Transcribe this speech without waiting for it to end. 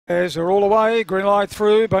As we're all away, green light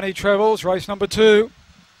through, Bunny Travels, race number 2.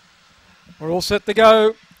 We're all set to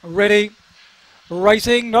go, ready.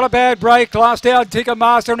 Racing, not a bad break, last out,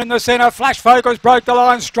 Ticketmaster and in the centre, Flash Focus broke the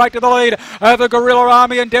line straight to the lead over Gorilla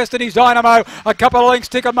Army and Destiny's Dynamo. A couple of links,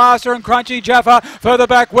 Ticketmaster and Crunchy Jaffa. Further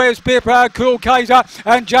back, Wes Pippa, Cool Kaiser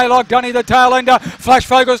and J-Lock Dunny the tail ender. Flash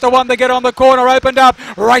Focus, the one to get on the corner, opened up,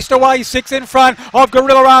 raced away, 6 in front of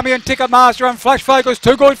Gorilla Army and Ticketmaster and Flash Focus,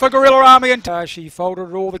 too good for Gorilla Army. And she folded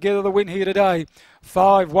it all together, the win here today,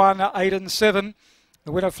 5, 1, 8 and 7.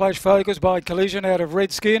 The winner, Flash Focus, by Collision out of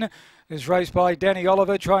Redskin, is raced by Danny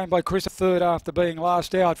Oliver, trained by Chris, third after being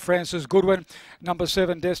last out. Francis Goodwin, number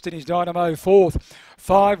 7, Destiny's Dynamo, fourth.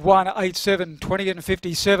 5, 1, 8, 7, 20 and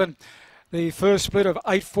 57. The first split of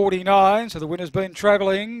 8.49, so the winner's been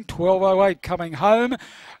travelling 12.08 coming home,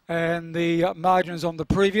 and the margins on the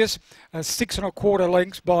previous 6 1/4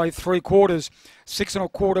 lengths by 3/4, 6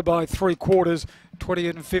 1/4 by 3/4, 20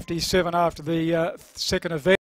 and 57 after the second event.